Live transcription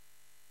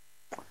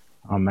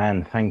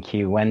Amen. Thank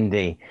you,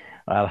 Wendy.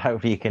 Well,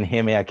 hopefully you can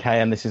hear me okay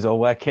and this is all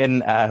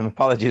working.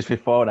 Apologies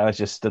before when I was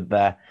just stood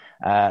there,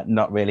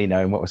 not really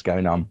knowing what was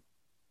going on.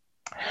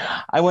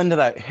 I wonder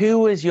though, who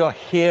was your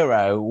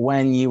hero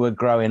when you were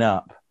growing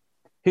up?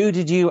 Who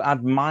did you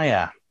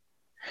admire?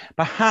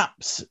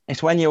 Perhaps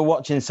it's when you're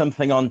watching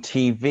something on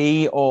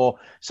TV or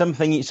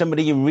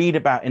somebody you read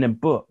about in a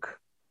book.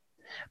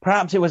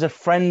 Perhaps it was a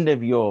friend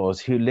of yours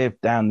who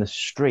lived down the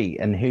street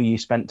and who you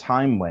spent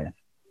time with.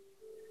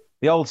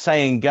 The old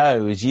saying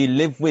goes, you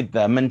live with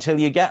them until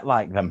you get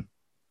like them.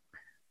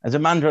 As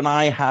Amanda and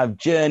I have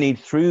journeyed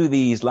through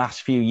these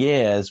last few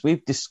years,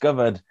 we've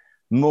discovered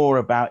more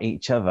about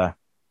each other.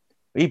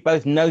 We've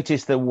both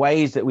noticed the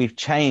ways that we've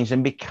changed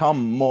and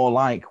become more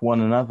like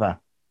one another.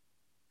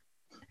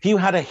 If you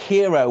had a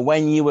hero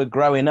when you were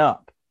growing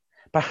up,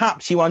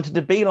 perhaps you wanted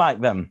to be like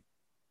them.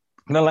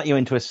 I'm going to let you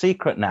into a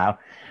secret now.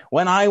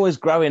 When I was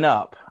growing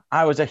up,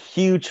 I was a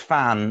huge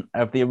fan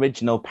of the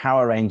original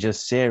Power Rangers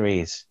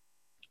series.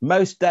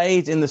 Most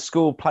days in the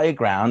school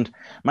playground,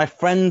 my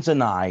friends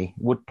and I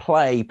would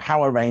play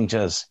Power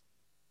Rangers.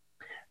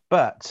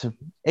 But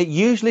it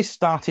usually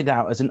started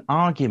out as an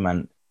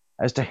argument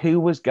as to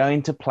who was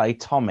going to play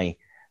Tommy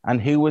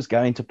and who was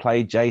going to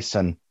play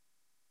Jason,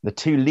 the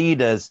two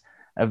leaders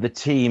of the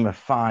team of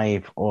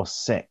 5 or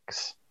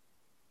 6.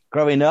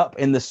 Growing up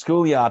in the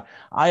schoolyard,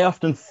 I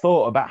often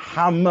thought about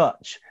how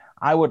much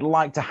I would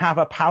like to have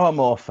a power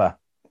morpher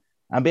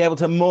and be able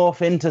to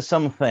morph into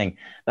something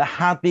that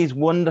had these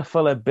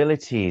wonderful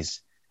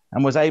abilities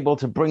and was able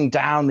to bring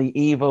down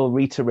the evil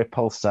Rita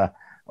Repulsa,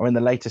 or in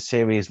the later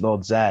series,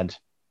 Lord Zed.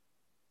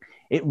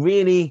 It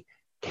really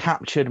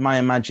captured my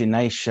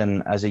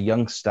imagination as a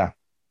youngster.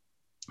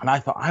 And I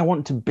thought, I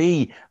want to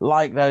be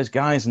like those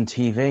guys on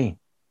TV.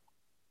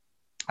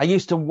 I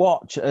used to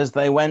watch as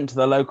they went to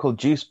the local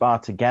juice bar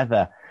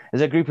together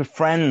as a group of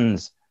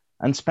friends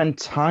and spend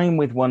time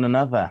with one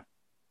another.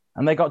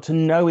 And they got to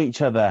know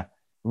each other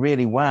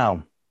really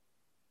well.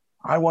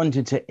 I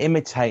wanted to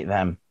imitate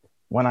them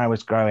when I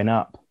was growing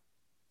up.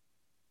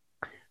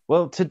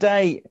 Well,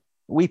 today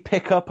we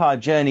pick up our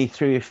journey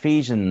through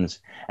Ephesians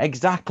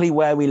exactly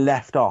where we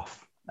left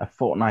off a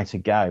fortnight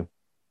ago.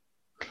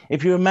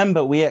 If you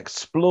remember, we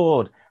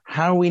explored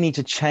how we need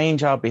to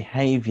change our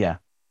behavior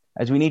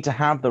as we need to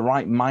have the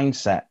right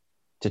mindset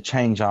to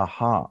change our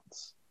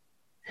hearts.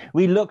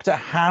 We looked at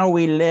how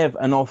we live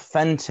an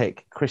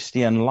authentic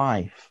Christian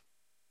life.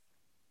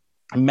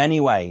 In many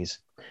ways,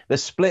 the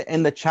split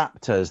in the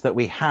chapters that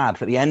we had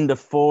for the end of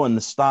 4 and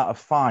the start of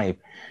 5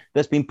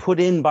 that's been put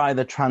in by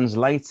the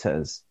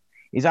translators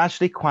is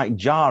actually quite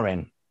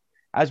jarring,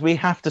 as we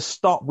have to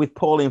stop with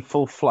Paul in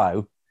full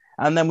flow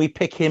and then we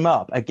pick him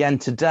up again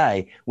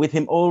today with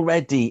him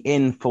already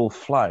in full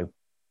flow.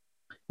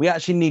 We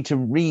actually need to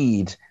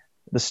read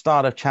the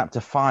start of chapter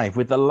 5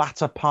 with the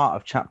latter part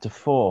of chapter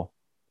 4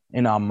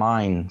 in our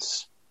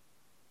minds.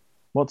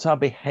 What's our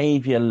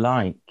behavior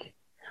like?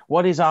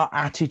 What is our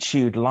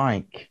attitude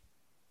like?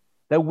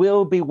 There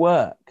will be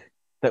work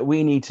that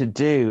we need to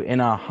do in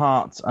our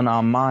hearts and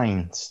our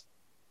minds.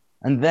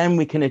 And then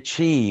we can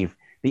achieve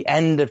the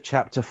end of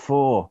chapter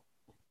 4.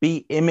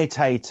 Be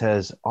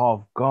imitators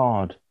of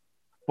God.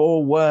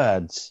 4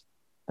 words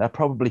that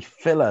probably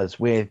fill us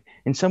with,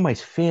 in some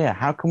ways, fear.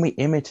 How can we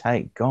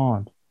imitate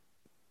God?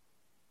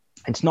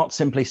 It's not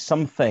simply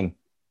something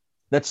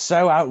that's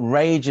so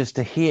outrageous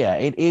to hear.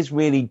 It is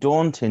really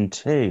daunting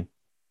too.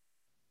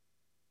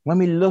 When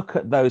we look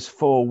at those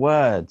 4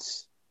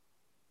 words,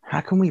 how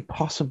can we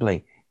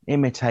possibly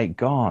imitate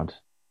God?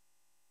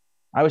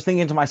 I was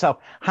thinking to myself,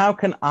 how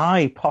can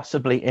I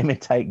possibly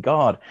imitate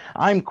God?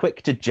 I'm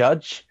quick to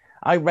judge.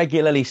 I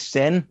regularly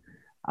sin.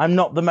 I'm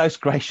not the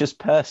most gracious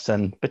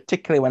person,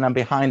 particularly when I'm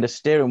behind a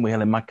steering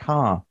wheel in my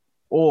car,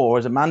 or,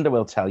 as Amanda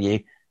will tell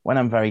you, when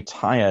I'm very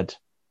tired.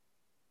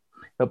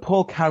 But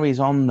Paul carries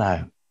on,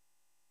 though.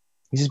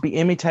 He says, be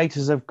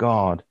imitators of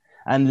God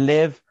and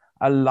live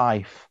a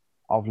life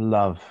of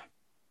love.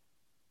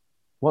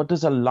 What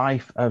does a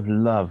life of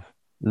love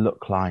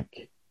look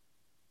like?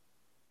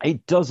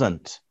 It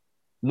doesn't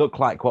look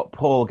like what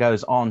Paul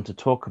goes on to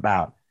talk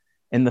about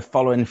in the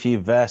following few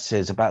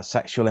verses about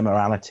sexual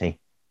immorality.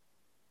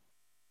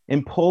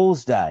 In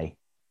Paul's day,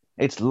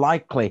 it's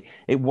likely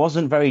it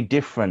wasn't very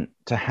different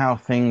to how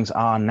things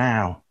are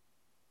now.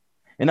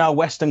 In our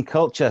Western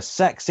culture,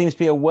 sex seems to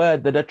be a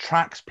word that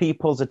attracts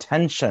people's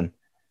attention.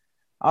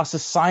 Our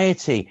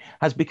society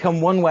has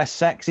become one where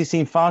sex is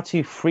seen far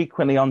too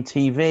frequently on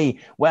TV,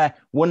 where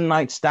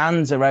one-night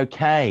stands are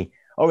okay.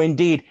 Or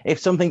indeed, if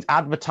something's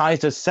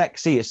advertised as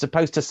sexy, it's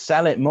supposed to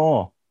sell it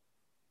more.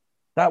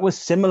 That was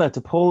similar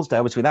to Paul's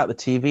day, which without the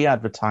TV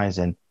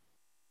advertising.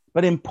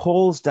 But in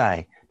Paul's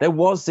day, there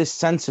was this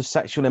sense of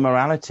sexual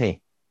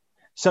immorality.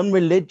 Some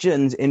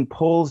religions in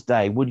Paul's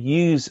day would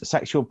use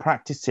sexual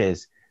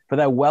practices for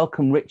their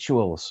welcome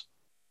rituals.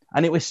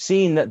 And it was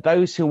seen that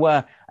those who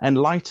were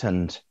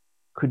enlightened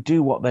could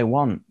do what they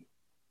want.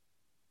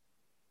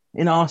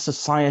 In our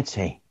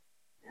society,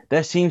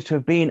 there seems to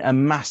have been a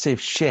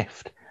massive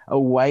shift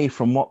away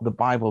from what the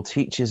Bible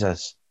teaches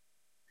us.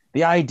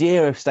 The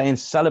idea of staying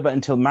celibate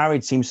until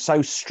married seems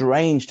so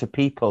strange to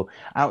people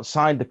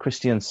outside the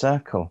Christian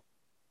circle.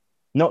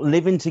 Not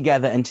living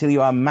together until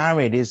you are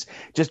married is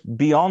just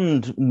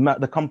beyond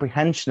the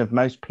comprehension of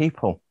most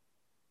people.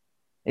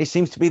 It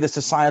seems to be the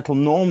societal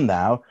norm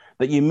now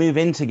that you move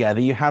in together,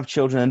 you have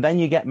children, and then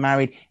you get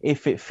married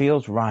if it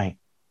feels right.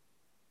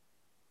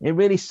 It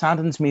really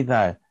saddens me,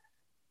 though,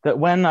 that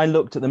when I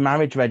looked at the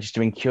marriage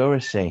register in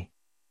Curacy,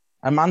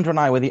 Amanda and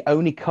I were the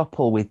only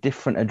couple with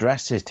different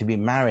addresses to be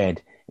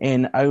married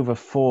in over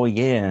 4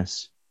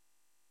 years.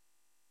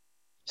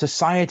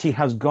 Society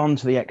has gone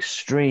to the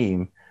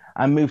extreme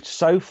and moved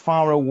so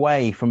far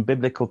away from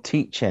biblical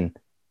teaching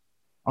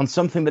on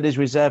something that is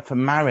reserved for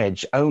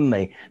marriage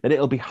only that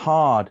it'll be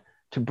hard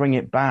to bring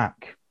it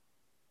back.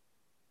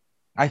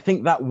 I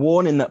think that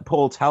warning that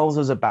Paul tells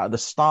us about at the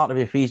start of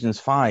Ephesians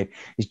 5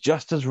 is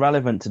just as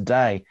relevant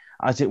today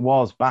as it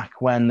was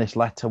back when this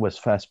letter was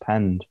first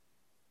penned.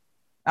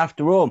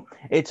 After all,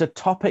 it's a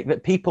topic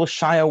that people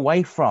shy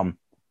away from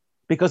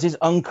because it's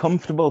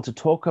uncomfortable to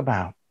talk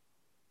about.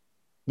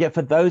 Yet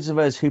for those of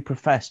us who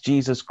profess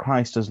Jesus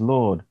Christ as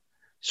Lord,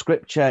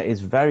 Scripture is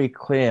very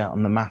clear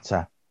on the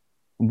matter.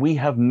 We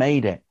have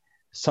made it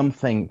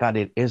something that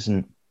it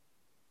isn't.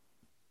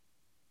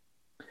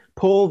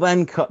 Paul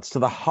then cuts to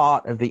the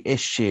heart of the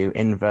issue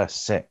in verse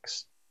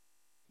 6.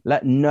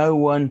 Let no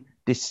one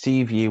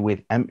deceive you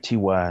with empty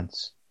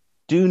words.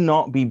 Do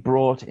not be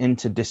brought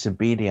into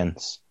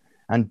disobedience,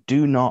 and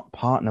do not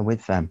partner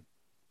with them.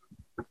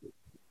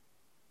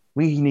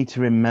 We need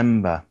to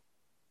remember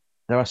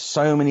there are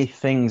so many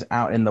things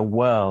out in the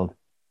world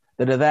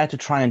that are there to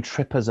try and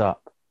trip us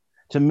up,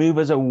 to move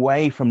us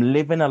away from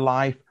living a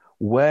life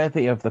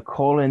worthy of the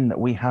calling that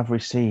we have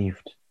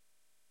received.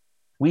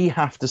 We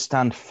have to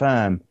stand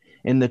firm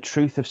in the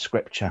truth of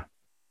Scripture.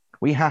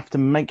 We have to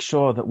make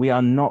sure that we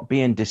are not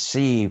being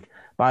deceived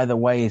by the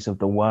ways of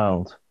the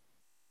world.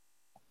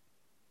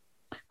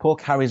 Paul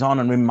carries on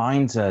and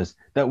reminds us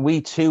that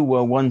we too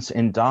were once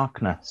in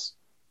darkness,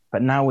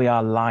 but now we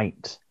are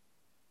light.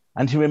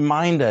 And to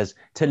remind us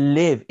to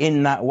live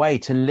in that way,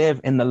 to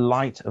live in the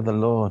light of the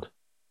Lord.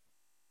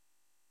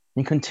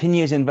 He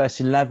continues in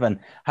verse 11,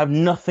 have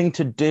nothing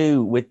to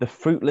do with the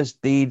fruitless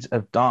deeds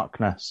of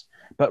darkness,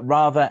 but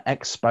rather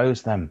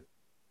expose them.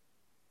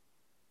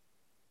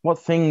 What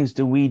things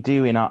do we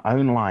do in our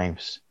own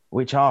lives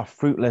which are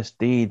fruitless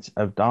deeds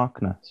of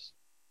darkness?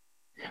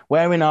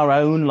 Where in our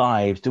own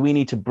lives do we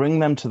need to bring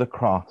them to the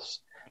cross,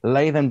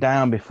 lay them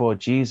down before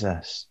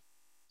Jesus,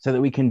 so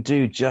that we can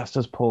do just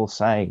as Paul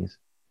says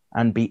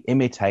and be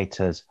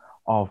imitators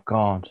of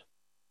God?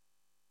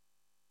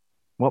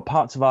 What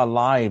parts of our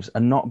lives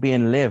are not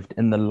being lived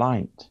in the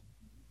light?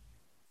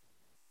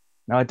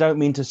 Now, I don't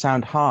mean to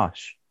sound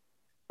harsh,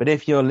 but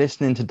if you're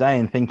listening today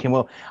and thinking,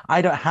 well,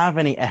 I don't have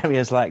any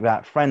areas like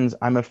that, friends,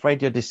 I'm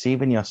afraid you're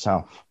deceiving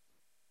yourself.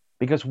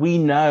 Because we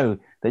know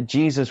that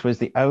Jesus was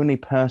the only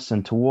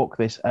person to walk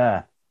this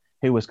earth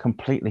who was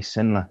completely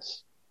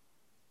sinless.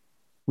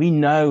 We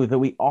know that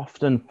we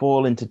often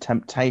fall into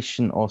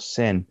temptation or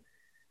sin,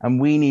 and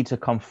we need to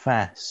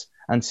confess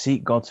and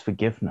seek God's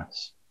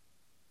forgiveness.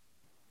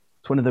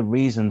 It's one of the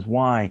reasons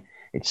why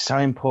it's so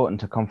important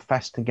to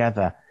confess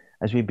together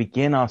as we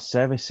begin our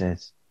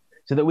services,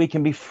 so that we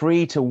can be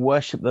free to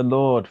worship the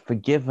Lord,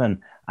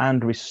 forgiven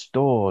and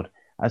restored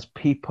as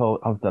people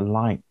of the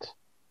light.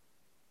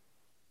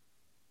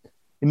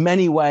 In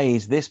many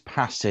ways, this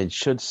passage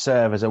should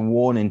serve as a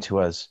warning to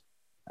us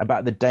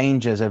about the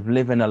dangers of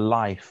living a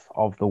life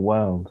of the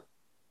world.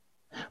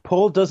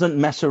 Paul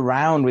doesn't mess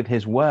around with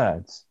his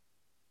words.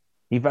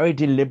 He very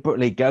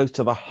deliberately goes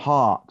to the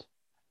heart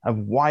of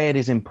why it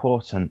is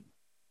important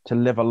to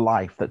live a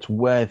life that's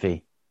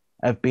worthy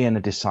of being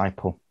a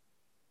disciple.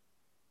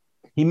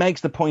 He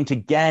makes the point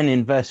again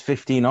in verse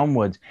 15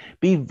 onwards.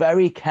 Be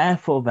very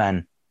careful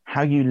then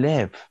how you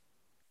live,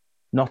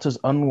 not as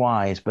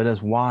unwise, but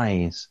as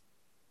wise,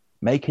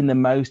 making the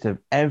most of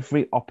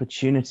every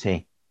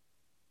opportunity,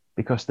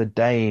 because the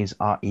days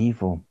are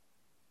evil.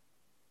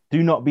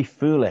 Do not be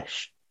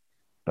foolish,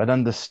 but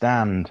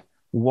understand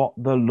what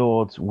the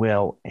Lord's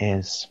will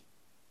is.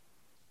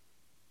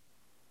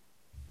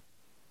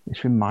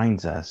 This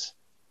reminds us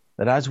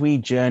that as we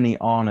journey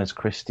on as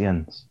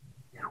Christians,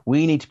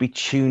 we need to be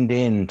tuned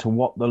in to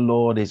what the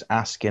Lord is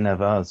asking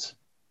of us.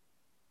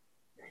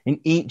 In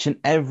each and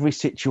every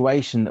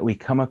situation that we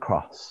come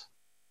across,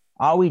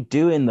 are we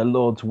doing the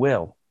Lord's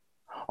will?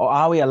 Or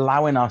are we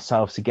allowing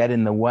ourselves to get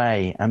in the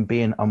way and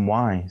being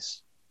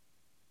unwise?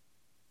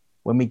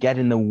 When we get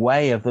in the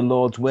way of the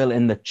Lord's will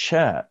in the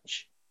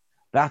church,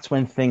 that's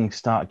when things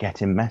start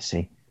getting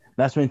messy.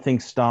 That's when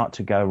things start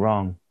to go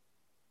wrong.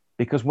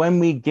 Because when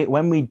we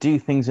do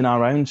things in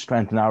our own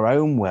strength and our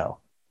own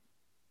will,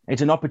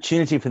 it's an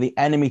opportunity for the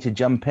enemy to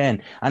jump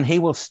in, and he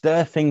will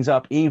stir things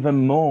up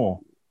even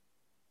more,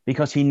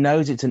 because he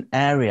knows it's an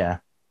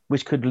area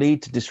which could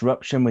lead to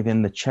disruption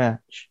within the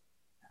church,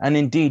 and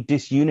indeed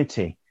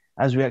disunity,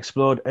 as we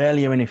explored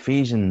earlier in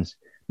Ephesians,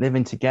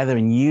 living together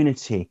in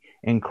unity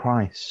in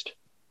Christ.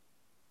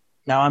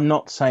 Now, I'm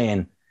not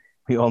saying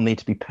we all need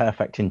to be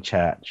perfect in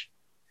church.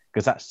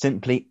 because that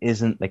simply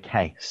isn't the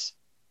case.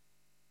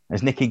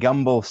 As Nicky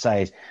Gumbel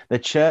says, the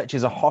church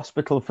is a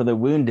hospital for the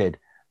wounded,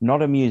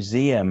 not a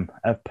museum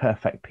of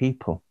perfect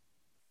people.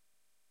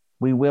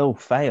 We will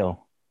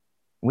fail.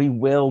 We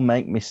will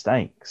make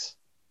mistakes.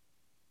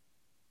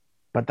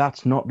 But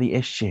that's not the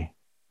issue.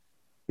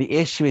 The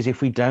issue is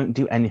if we don't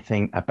do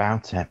anything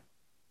about it.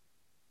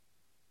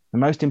 The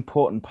most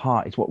important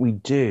part is what we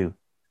do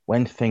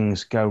when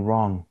things go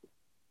wrong.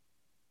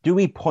 Do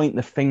we point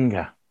the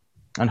finger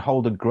and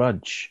hold a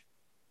grudge?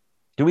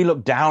 Do we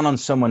look down on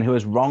someone who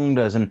has wronged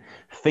us and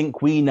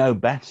think we know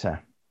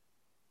better?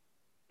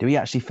 Do we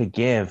actually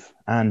forgive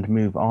and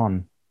move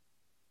on?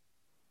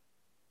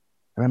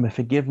 Remember,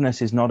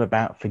 forgiveness is not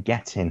about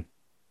forgetting,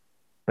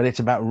 but it's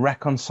about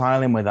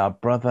reconciling with our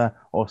brother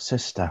or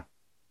sister,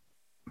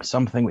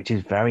 something which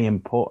is very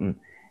important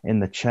in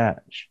the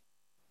church.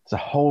 It's the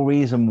whole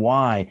reason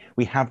why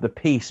we have the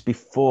peace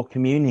before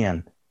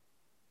communion.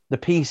 The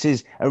peace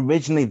is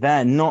originally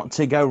there not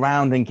to go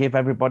round and give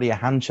everybody a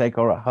handshake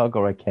or a hug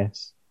or a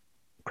kiss,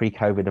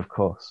 pre-COVID, of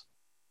course.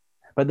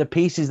 But the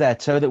peace is there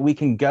so that we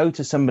can go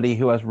to somebody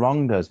who has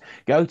wronged us,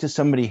 go to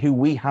somebody who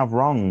we have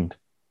wronged,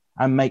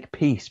 and make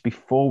peace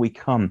before we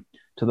come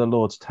to the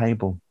Lord's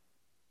table.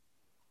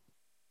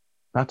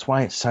 That's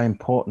why it's so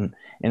important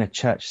in a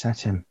church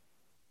setting.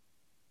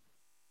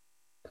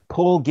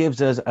 Paul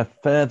gives us a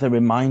further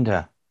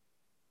reminder.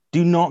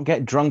 Do not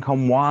get drunk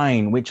on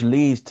wine, which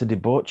leads to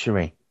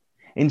debauchery.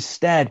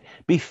 Instead,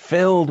 be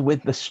filled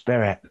with the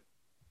Spirit.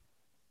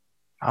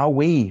 Are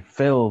we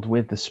filled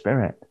with the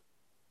Spirit?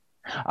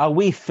 Are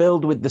we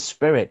filled with the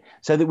Spirit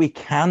so that we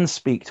can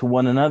speak to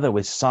one another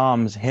with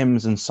psalms,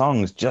 hymns, and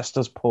songs, just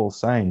as Paul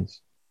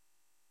says?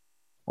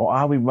 Or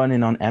are we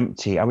running on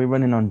empty? Are we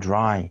running on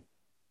dry?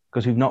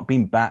 Because we've not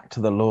been back to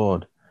the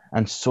Lord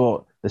and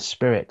sought the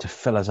Spirit to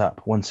fill us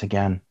up once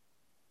again.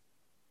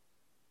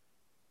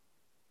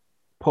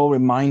 Paul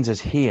reminds us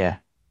here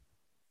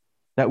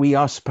that we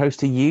are supposed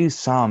to use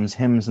psalms,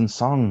 hymns, and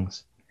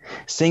songs.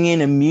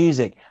 Singing and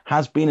music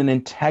has been an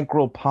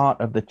integral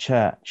part of the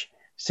church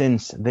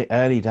since the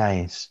early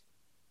days.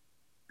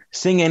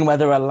 Singing,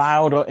 whether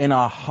aloud or in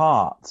our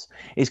hearts,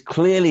 is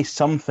clearly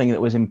something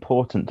that was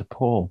important to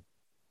Paul.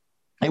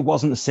 It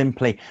wasn't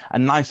simply a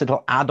nice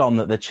little add-on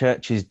that the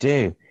churches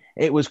do.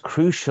 It was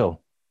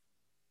crucial.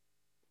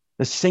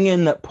 The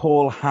singing that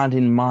Paul had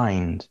in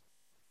mind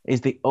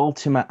is the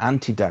ultimate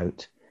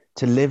antidote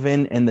to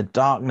living in the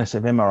darkness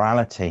of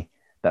immorality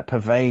that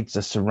pervades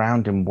the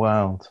surrounding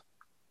world.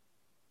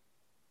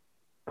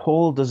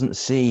 Paul doesn't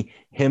see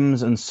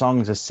hymns and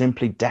songs as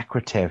simply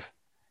decorative,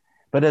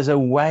 but as a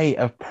way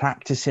of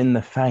practicing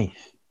the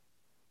faith.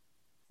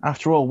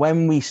 After all,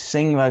 when we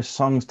sing those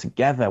songs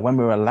together, when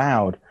we're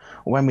aloud,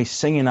 or when we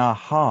sing in our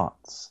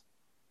hearts,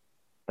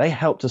 they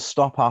help to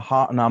stop our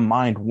heart and our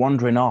mind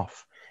wandering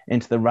off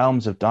into the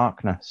realms of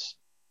darkness.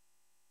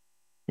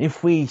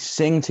 If we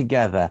sing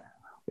together,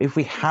 if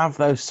we have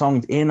those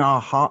songs in our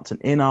hearts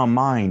and in our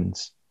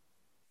minds,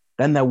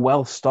 then they're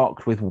well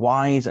stocked with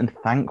wise and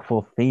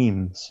thankful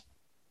themes.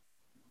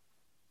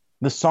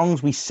 The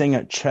songs we sing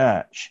at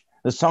church,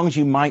 the songs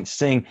you might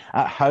sing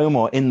at home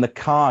or in the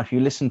car if you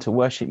listen to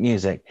worship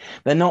music,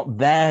 they're not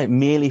there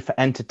merely for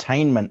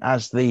entertainment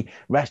as the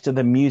rest of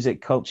the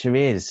music culture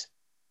is.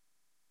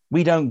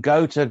 We don't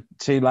go to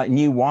like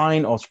New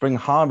Wine or Spring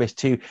Harvest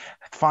to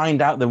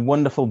find out the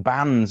wonderful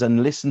bands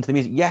and listen to the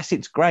music. Yes,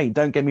 it's great,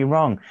 don't get me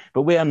wrong,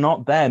 but we are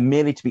not there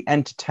merely to be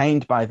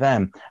entertained by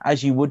them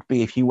as you would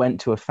be if you went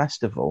to a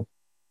festival.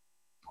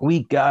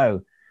 We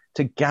go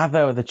to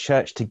gather the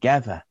church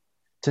together,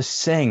 to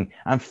sing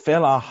and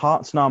fill our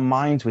hearts and our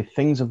minds with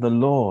things of the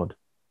Lord,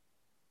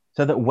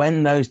 so that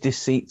when those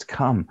deceits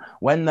come,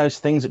 when those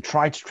things that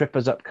try to trip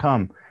us up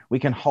come, we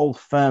can hold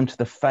firm to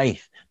the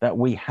faith that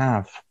we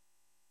have.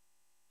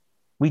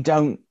 We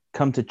don't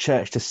come to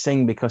church to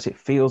sing because it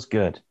feels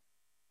good.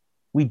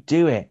 We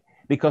do it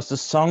because the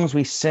songs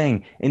we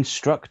sing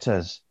instruct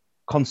us,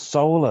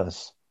 console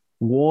us,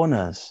 warn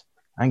us,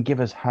 and give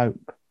us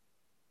hope.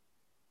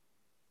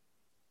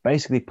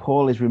 Basically,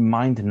 Paul is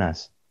reminding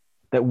us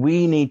that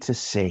we need to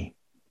see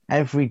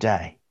every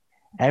day,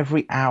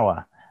 every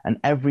hour,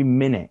 and every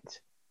minute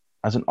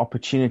as an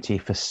opportunity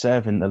for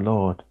serving the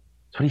Lord.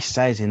 That's what he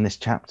says in this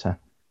chapter.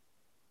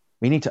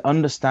 We need to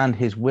understand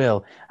his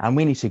will, and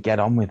we need to get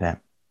on with it.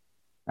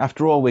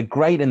 After all, we're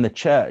great in the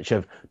church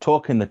of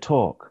talking the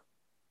talk,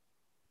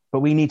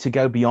 but we need to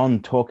go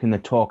beyond talking the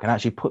talk and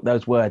actually put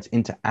those words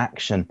into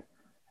action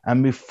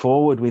and move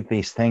forward with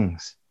these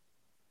things.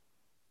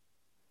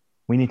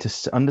 We need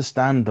to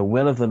understand the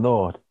will of the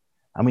Lord,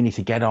 and we need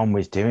to get on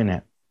with doing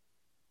it.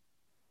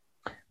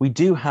 We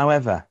do,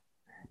 however,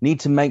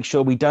 need to make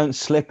sure we don't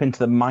slip into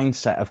the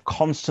mindset of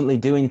constantly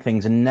doing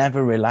things and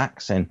never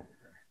relaxing.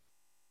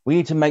 We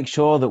need to make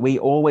sure that we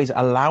always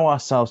allow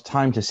ourselves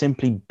time to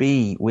simply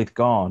be with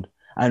God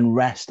and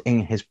rest in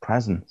his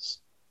presence.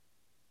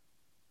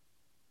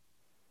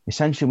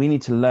 Essentially, we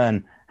need to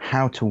learn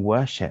how to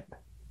worship.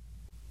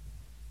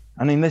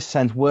 And in this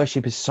sense,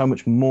 worship is so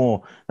much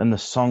more than the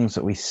songs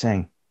that we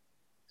sing.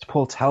 As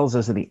Paul tells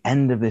us at the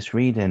end of this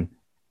reading,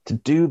 to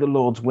do the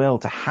Lord's will,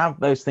 to have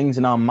those things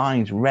in our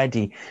minds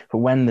ready for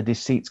when the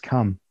deceits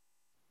come.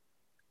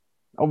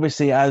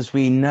 Obviously, as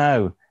we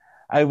know,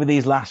 over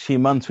these last few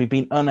months, we've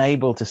been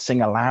unable to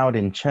sing aloud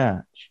in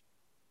church.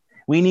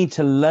 We need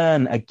to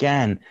learn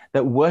again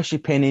that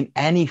worshiping in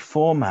any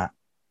format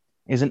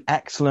is an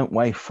excellent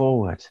way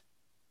forward.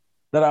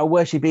 That our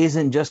worship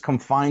isn't just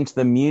confined to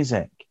the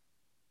music,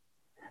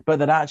 but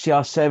that actually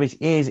our service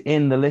is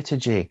in the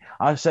liturgy.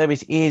 Our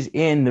service is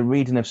in the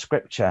reading of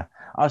scripture.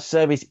 Our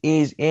service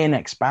is in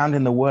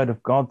expounding the word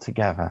of God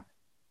together.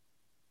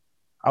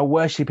 Our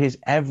worship is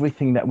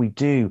everything that we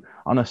do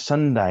on a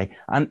Sunday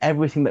and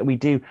everything that we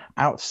do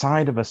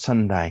outside of a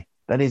Sunday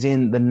that is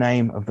in the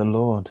name of the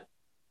Lord.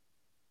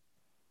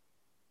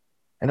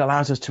 It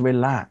allows us to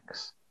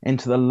relax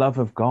into the love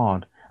of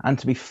God and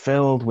to be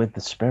filled with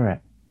the Spirit.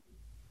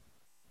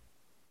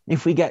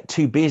 If we get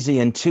too busy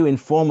and too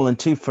informal and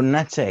too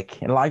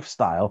frenetic in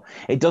lifestyle,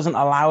 it doesn't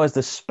allow us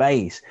the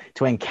space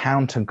to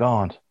encounter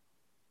God.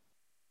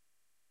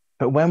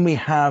 But when we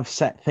have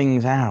set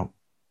things out,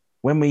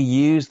 when we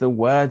use the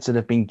words that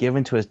have been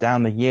given to us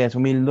down the years,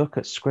 when we look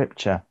at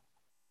scripture,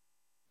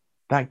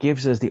 that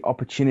gives us the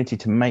opportunity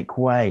to make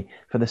way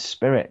for the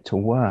Spirit to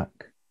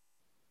work.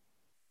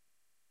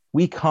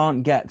 We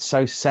can't get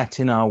so set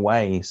in our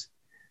ways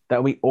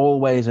that we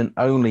always and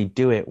only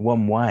do it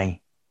one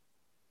way.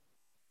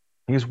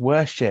 Because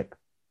worship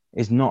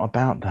is not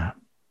about that.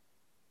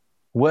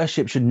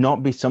 Worship should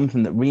not be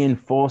something that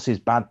reinforces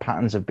bad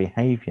patterns of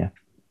behavior.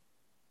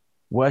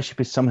 Worship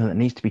is something that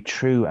needs to be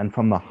true and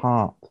from the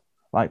heart,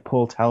 like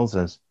Paul tells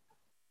us,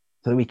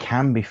 so that we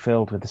can be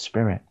filled with the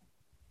Spirit.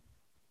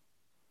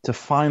 It's a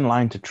fine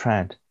line to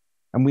tread,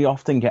 and we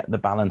often get the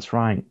balance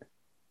right.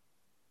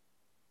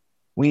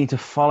 We need to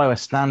follow a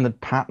standard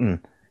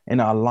pattern in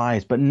our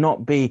lives, but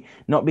not be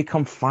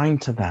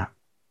confined to that.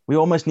 We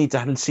almost need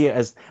to see it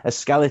as a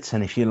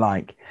skeleton, if you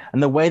like.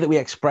 And the way that we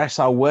express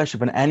our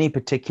worship in any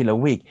particular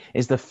week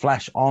is the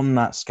flesh on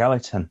that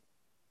skeleton.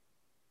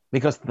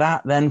 Because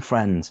that then,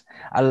 friends,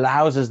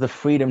 allows us the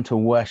freedom to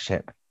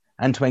worship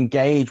and to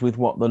engage with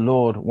what the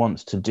Lord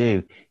wants to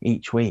do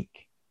each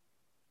week.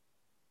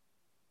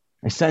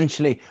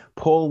 Essentially,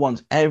 Paul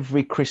wants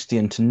every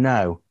Christian to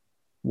know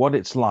what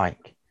it's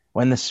like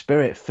when the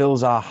Spirit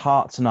fills our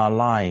hearts and our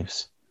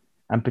lives,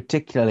 and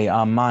particularly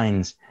our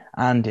minds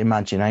and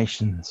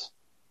imaginations.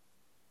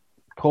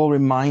 Paul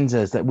reminds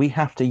us that we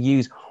have to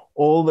use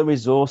all the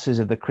resources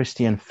of the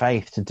Christian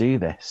faith to do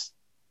this.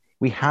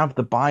 We have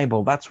the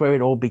Bible. That's where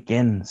it all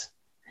begins.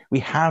 We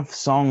have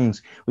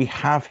songs, we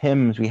have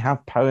hymns, we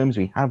have poems,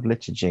 we have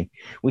liturgy.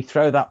 We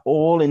throw that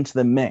all into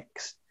the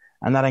mix,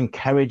 and that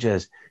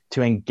encourages us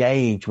to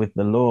engage with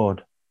the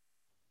Lord.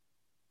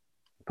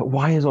 But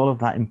why is all of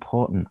that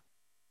important?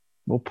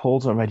 Well,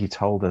 Paul's already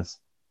told us.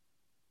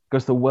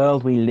 Because the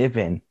world we live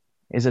in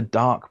is a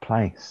dark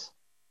place.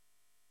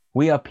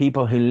 We are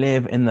people who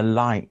live in the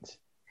light.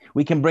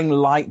 We can bring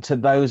light to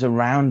those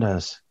around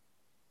us.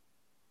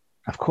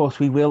 Of course,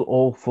 we will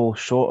all fall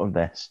short of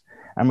this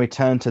and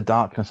return to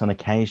darkness on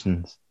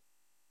occasions.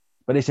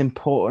 But it's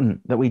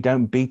important that we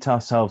don't beat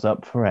ourselves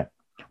up for it.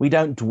 We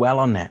don't dwell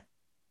on it,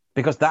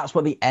 because that's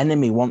what the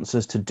enemy wants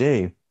us to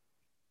do.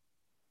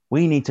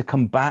 We need to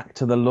come back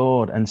to the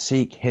Lord and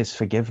seek his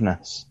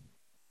forgiveness.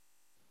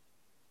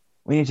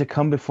 We need to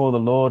come before the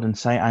Lord and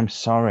say, I'm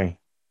sorry.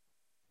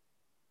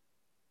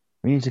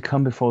 We need to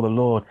come before the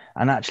Lord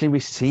and actually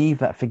receive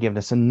that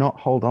forgiveness and not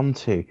hold on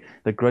to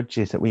the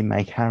grudges that we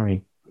may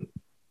carry.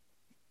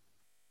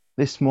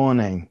 This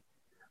morning,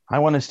 I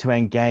want us to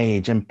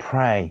engage and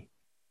pray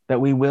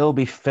that we will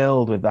be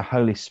filled with the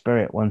Holy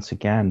Spirit once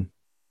again.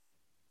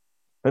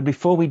 But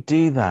before we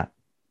do that,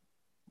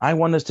 I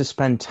want us to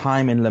spend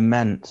time in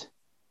lament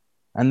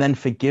and then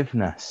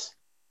forgiveness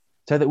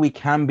so that we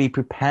can be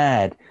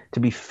prepared to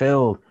be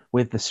filled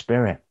with the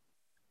Spirit.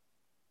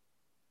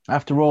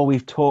 After all,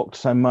 we've talked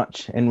so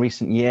much in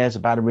recent years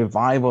about a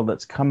revival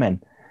that's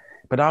coming,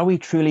 but are we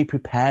truly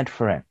prepared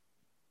for it?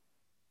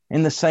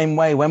 In the same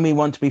way, when we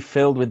want to be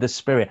filled with the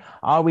Spirit,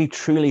 are we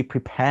truly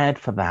prepared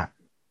for that?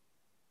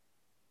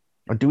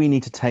 Or do we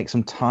need to take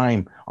some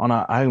time on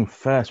our own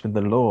first with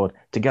the Lord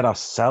to get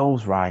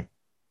ourselves right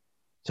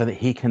so that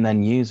he can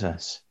then use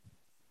us?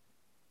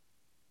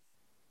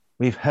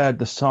 We've heard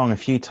the song a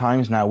few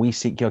times now, We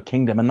Seek Your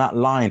Kingdom, and that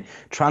line,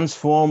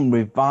 transform,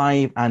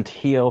 revive, and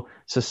heal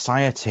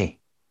society.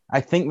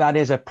 I think that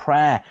is a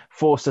prayer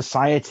for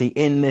society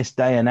in this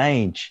day and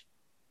age.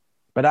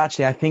 But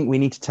actually, I think we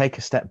need to take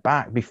a step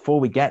back before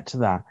we get to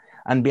that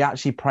and be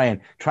actually praying,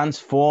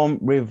 transform,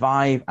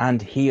 revive,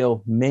 and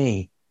heal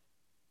me.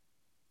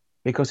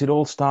 Because it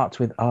all starts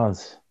with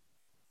us.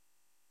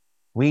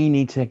 We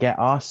need to get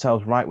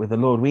ourselves right with the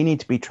Lord. We need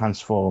to be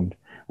transformed.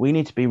 We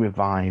need to be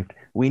revived.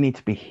 We need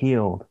to be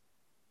healed.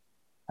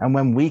 And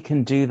when we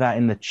can do that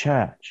in the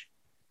church,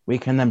 we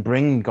can then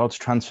bring God's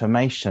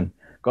transformation,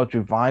 God's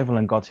revival,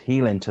 and God's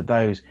healing to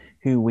those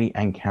who we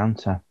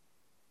encounter.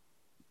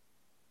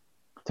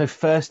 So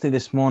firstly,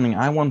 this morning,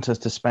 I want us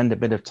to spend a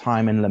bit of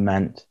time in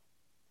lament.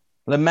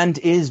 Lament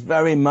is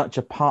very much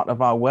a part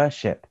of our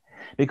worship.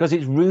 because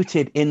it's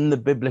rooted in the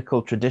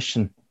biblical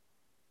tradition.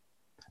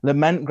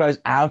 Lament grows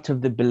out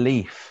of the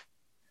belief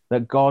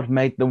that God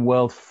made the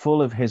world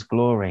full of his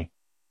glory,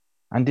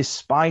 and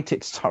despite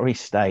its sorry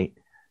state,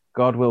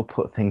 God will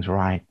put things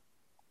right.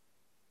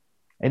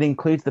 It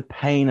includes the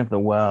pain of the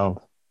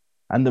world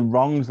and the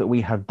wrongs that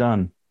we have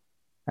done,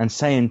 and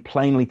saying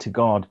plainly to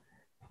God,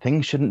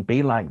 things shouldn't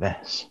be like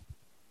this.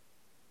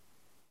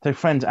 So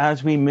friends,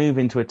 as we move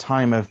into a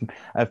time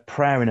of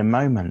prayer in a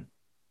moment,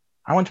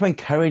 I want to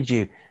encourage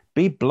you,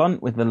 be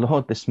blunt with the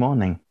Lord this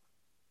morning.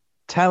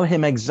 Tell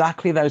him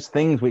exactly those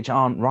things which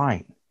aren't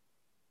right.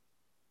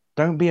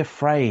 Don't be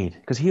afraid,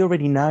 because he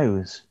already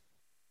knows.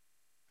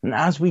 And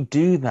as we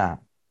do that,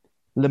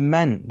 the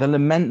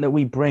lament that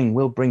we bring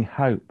will bring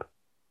hope.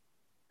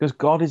 Because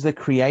God is the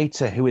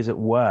creator who is at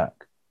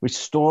work,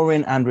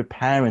 restoring and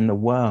repairing the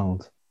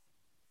world.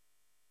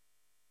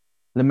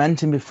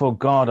 Lamenting before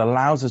God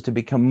allows us to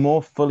become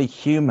more fully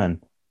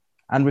human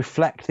and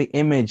reflect the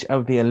image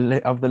of the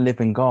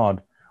living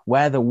God,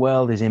 where the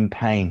world is in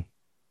pain,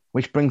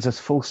 which brings us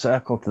full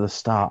circle to the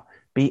start.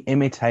 Be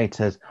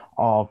imitators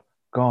of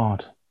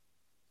God.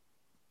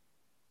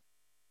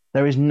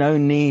 There is no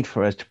need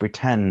for us to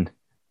pretend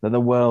that the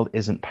world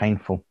isn't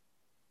painful.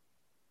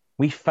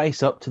 We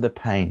face up to the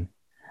pain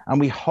and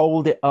we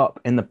hold it up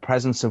in the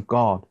presence of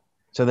God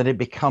so that it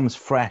becomes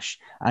fresh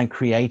and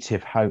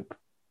creative hope.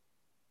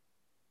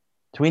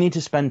 So we need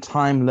to spend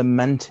time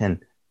lamenting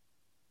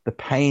the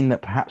pain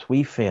that perhaps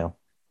we feel.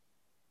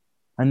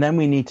 And then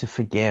we need to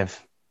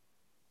forgive.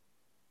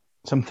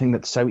 Something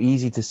that's so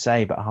easy to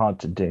say but hard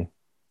to do.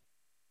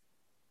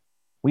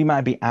 We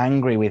might be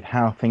angry with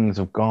how things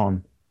have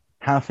gone,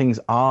 how things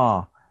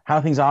are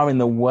in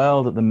the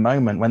world at the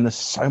moment when there's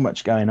so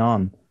much going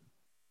on.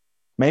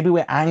 Maybe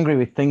we're angry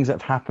with things that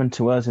have happened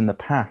to us in the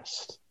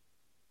past.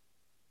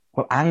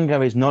 Well,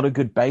 anger is not a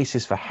good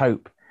basis for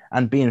hope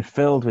and being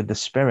filled with the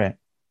Spirit.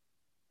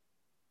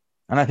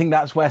 And I think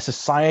that's where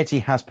society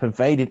has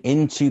pervaded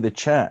into the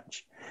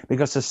church,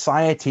 because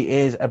society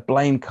is a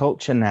blame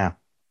culture now.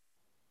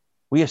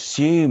 We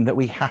assume that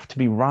we have to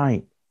be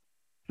right.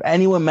 If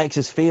anyone makes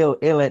us feel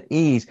ill at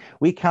ease,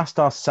 we cast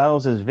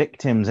ourselves as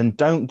victims and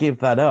don't give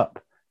that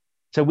up.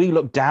 So we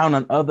look down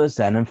on others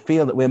then and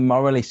feel that we're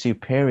morally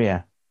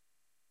superior.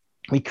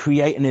 We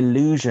create an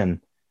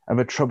illusion of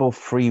a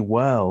trouble-free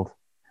world.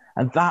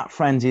 And that,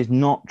 friends, is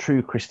not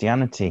true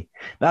Christianity.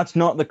 That's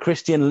not the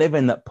Christian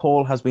living that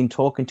Paul has been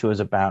talking to us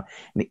about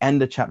in the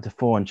end of chapter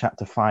 4 and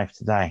chapter 5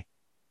 today.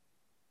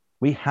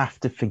 We have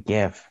to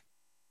forgive.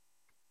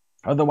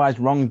 Otherwise,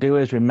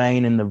 wrongdoers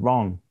remain in the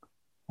wrong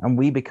and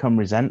we become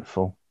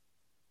resentful.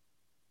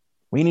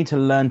 We need to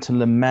learn to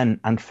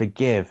lament and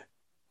forgive,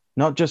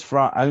 not just for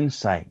our own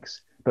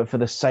sakes, but for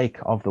the sake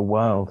of the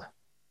world.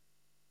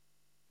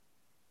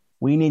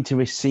 We need to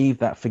receive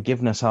that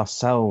forgiveness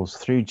ourselves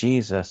through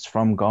Jesus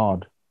from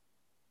God.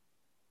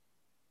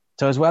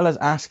 So as well as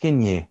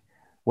asking you,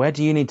 where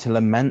do you need to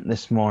lament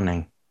this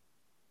morning?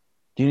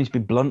 Do you need to be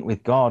blunt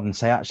with God and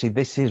say, actually,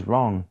 this is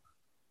wrong?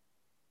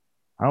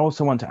 I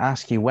also want to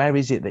ask you, where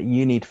is it that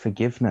you need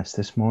forgiveness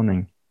this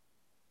morning?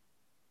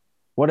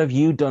 What have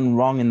you done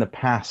wrong in the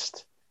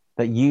past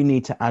that you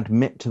need to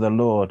admit to the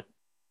Lord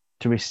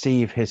to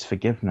receive his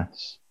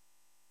forgiveness?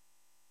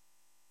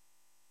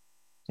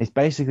 It's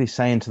basically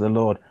saying to the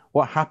Lord,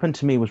 what happened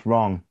to me was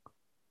wrong,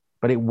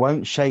 but it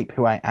won't shape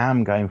who I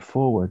am going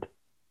forward.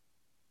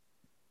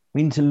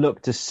 We need to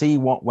look to see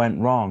what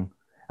went wrong,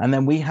 and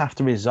then we have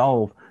to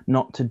resolve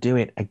not to do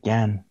it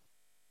again.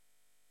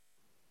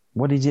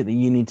 What is it that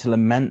you need to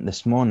lament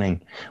this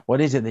morning?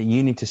 What is it that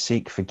you need to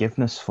seek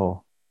forgiveness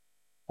for?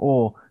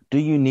 Or do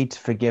you need to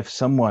forgive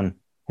someone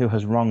who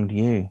has wronged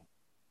you?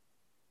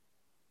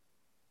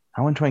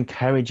 I want to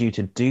encourage you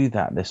to do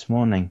that this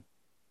morning.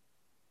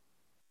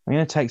 I'm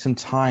going to take some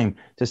time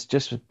to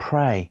just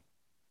pray,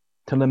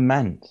 to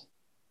lament,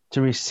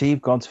 to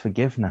receive God's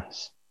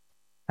forgiveness.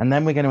 And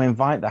then we're going to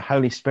invite the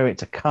Holy Spirit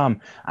to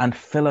come and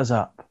fill us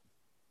up.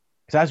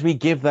 Because as we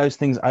give those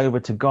things over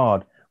to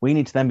God, we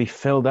need to then be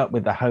filled up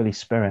with the Holy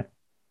Spirit.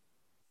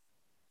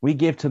 We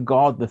give to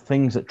God the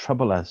things that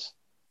trouble us,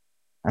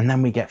 and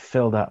then we get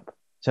filled up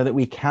so that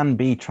we can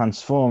be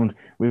transformed,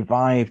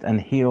 revived, and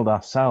healed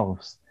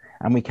ourselves.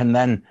 And we can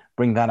then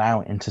bring that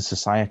out into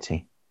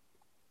society.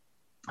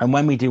 And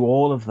when we do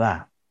all of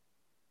that,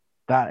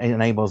 that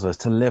enables us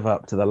to live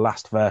up to the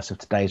last verse of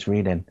today's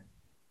reading.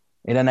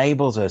 It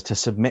enables us to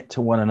submit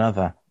to one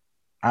another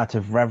out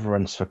of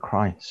reverence for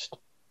Christ.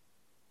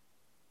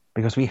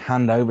 Because we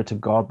hand over to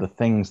God the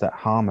things that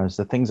harm us,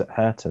 the things that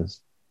hurt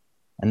us,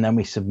 and then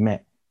we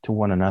submit to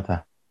one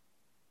another.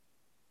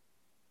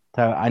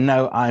 So I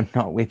know I'm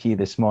not with you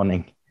this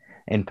morning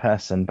in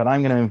person, but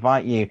I'm going to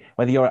invite you,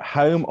 whether you're at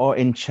home or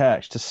in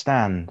church, to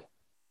stand.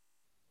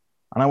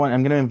 And I'm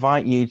going to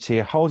invite you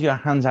to hold your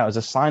hands out as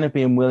a sign of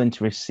being willing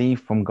to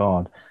receive from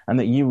God and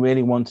that you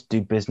really want to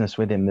do business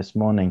with him this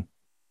morning.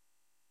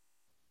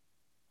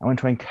 I want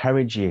to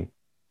encourage you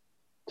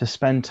to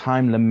spend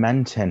time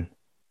lamenting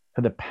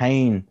for the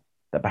pain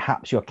that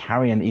perhaps you're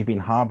carrying, that you've been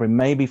harboring,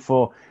 maybe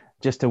for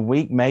just a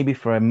week, maybe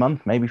for a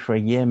month, maybe for a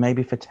year,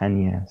 maybe for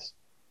 10 years.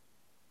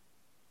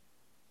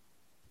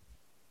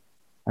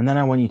 And then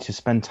I want you to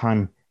spend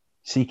time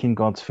seeking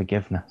God's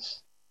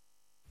forgiveness.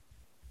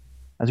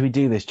 As we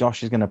do this,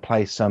 Josh is going to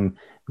play some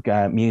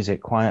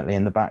music quietly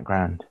in the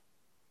background.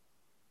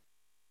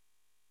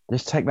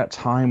 Just take that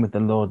time with the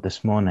Lord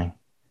this morning,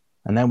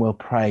 and then we'll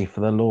pray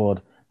for the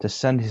Lord to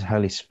send his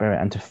Holy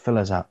Spirit and to fill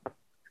us up.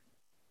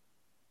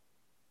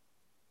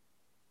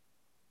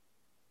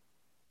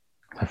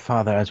 So,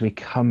 Father, as we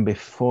come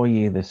before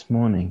you this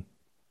morning,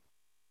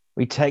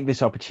 we take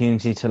this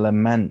opportunity to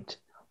lament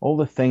all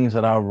the things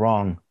that are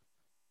wrong,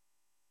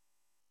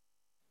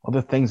 all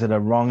the things that are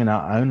wrong in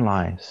our own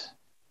lives,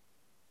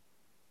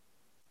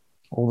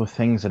 all the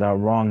things that are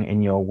wrong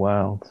in your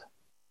world.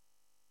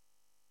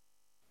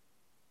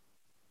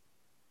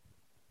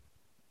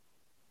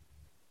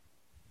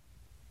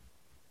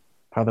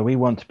 Father, we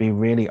want to be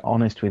really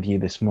honest with you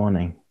this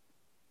morning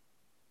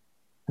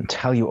and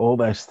tell you all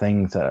those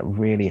things that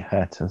really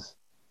hurt us.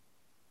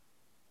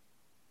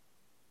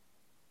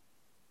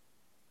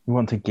 We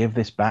want to give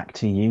this back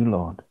to you,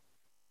 Lord,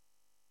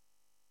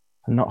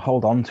 and not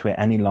hold on to it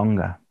any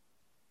longer.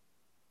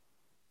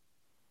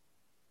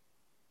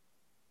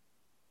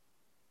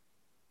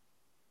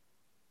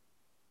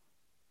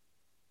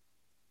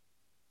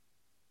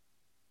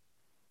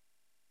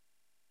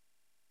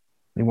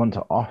 We want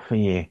to offer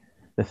you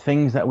the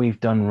things that we've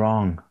done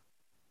wrong.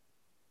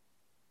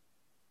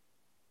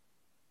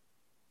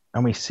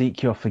 And we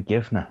seek your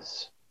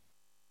forgiveness.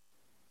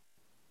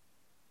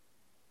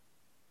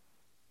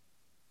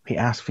 We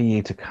ask for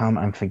you to come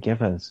and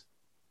forgive us.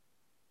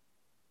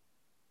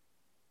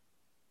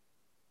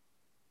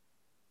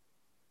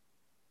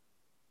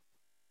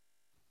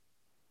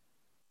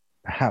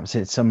 Perhaps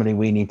it's somebody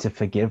we need to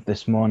forgive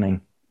this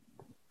morning.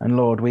 And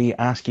Lord, we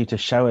ask you to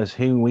show us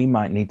who we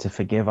might need to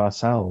forgive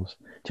ourselves,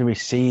 to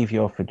receive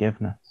your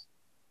forgiveness,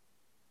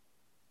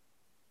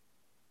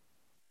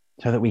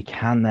 so that we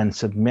can then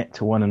submit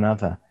to one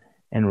another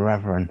in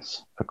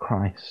reverence for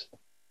Christ.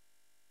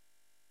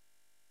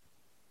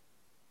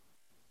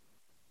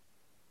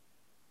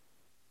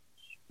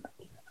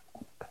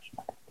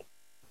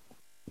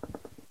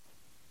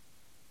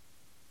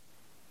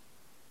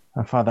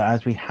 And Father,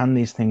 as we hand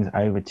these things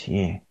over to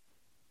you,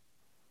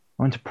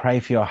 I want to pray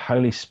for your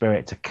Holy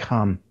Spirit to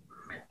come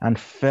and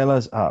fill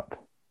us up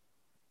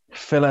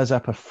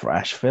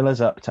afresh, fill us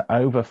up to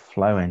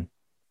overflowing,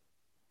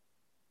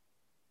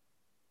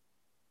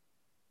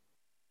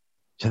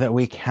 so that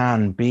we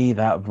can be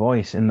that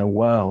voice in the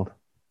world.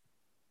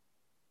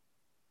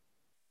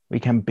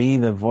 We can be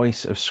the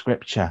voice of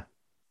Scripture.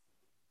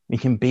 We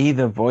can be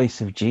the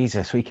voice of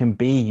Jesus. We can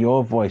be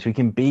your voice. We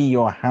can be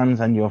your hands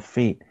and your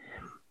feet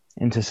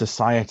into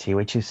society,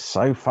 which is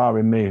so far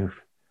removed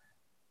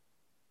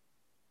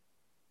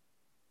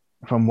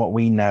from what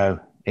we know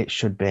it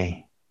should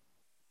be.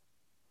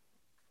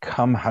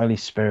 Come, Holy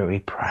Spirit, we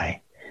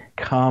pray.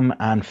 Come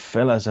and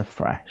fill us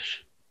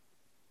afresh.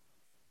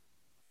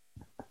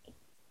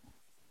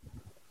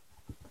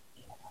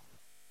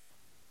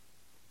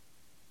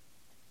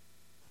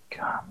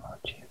 Come, Lord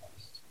Jesus.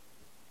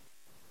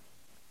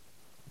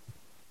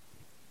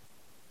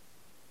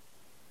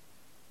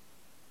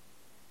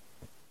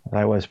 As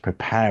I was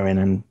preparing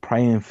and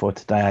praying for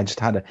today, I just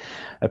had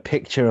a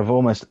picture of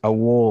almost a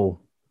wall,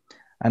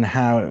 and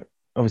how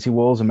obviously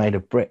walls are made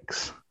of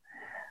bricks,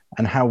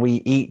 and how we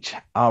each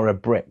are a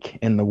brick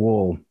in the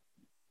wall,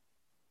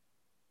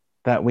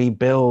 that we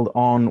build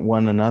on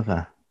one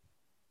another.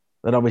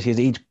 That obviously as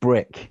each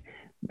brick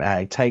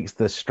takes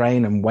the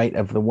strain and weight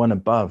of the one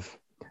above,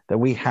 that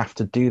we have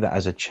to do that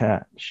as a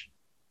church.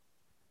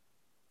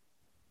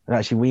 That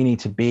actually we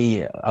need to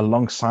be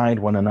alongside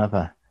one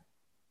another.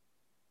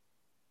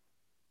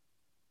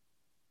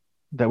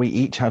 That we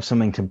each have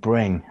something to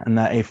bring, and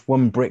that if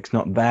one brick's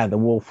not there, the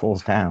wall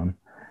falls down.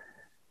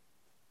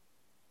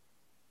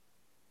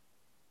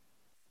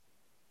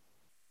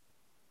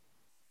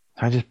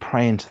 So I just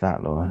pray into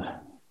that, Lord.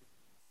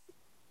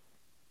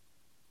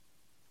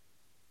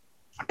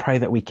 I pray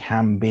that we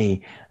can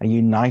be a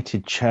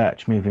united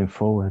church moving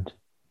forward.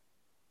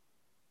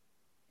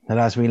 That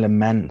as we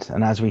lament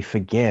and as we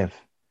forgive,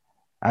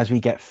 as we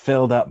get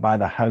filled up by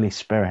the Holy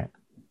Spirit,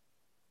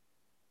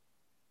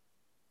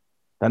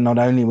 that not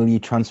only will you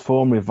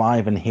transform,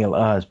 revive, and heal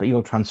us, but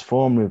you'll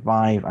transform,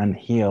 revive, and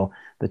heal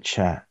the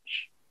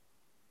church.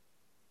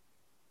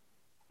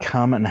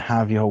 Come and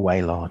have your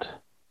way, Lord.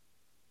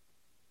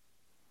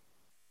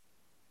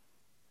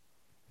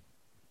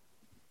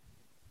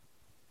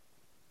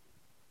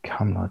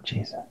 Come, Lord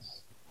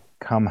Jesus.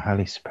 Come,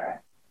 Holy Spirit.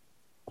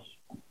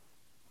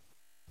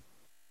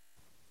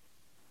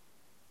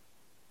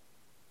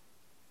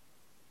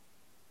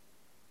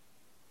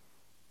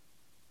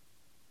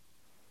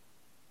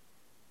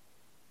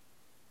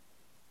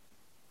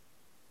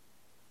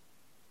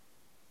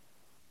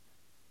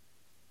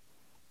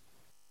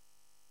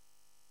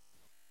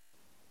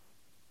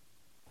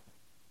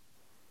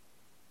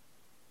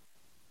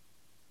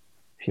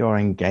 If you're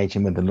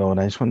engaging with the Lord,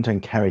 I just want to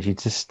encourage you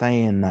to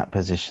stay in that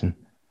position.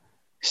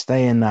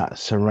 Stay in that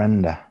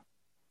surrender.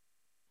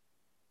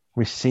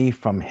 Receive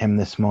from him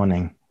this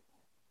morning.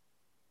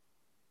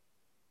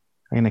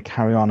 We're going to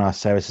carry on our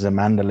service as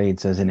Amanda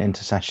leads us in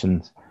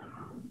intercessions.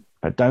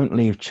 But don't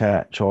leave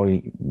church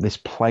or this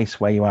place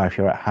where you are if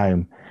you're at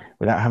home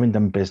without having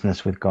done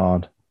business with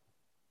God.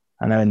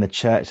 I know in the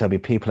church there'll be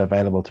people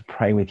available to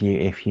pray with you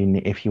if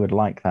you would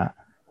like that.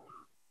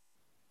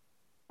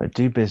 But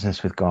do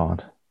business with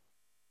God.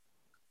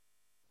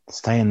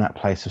 Stay in that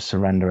place of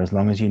surrender as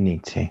long as you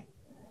need to,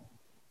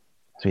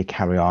 as we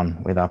carry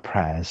on with our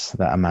prayers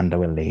that Amanda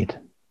will lead.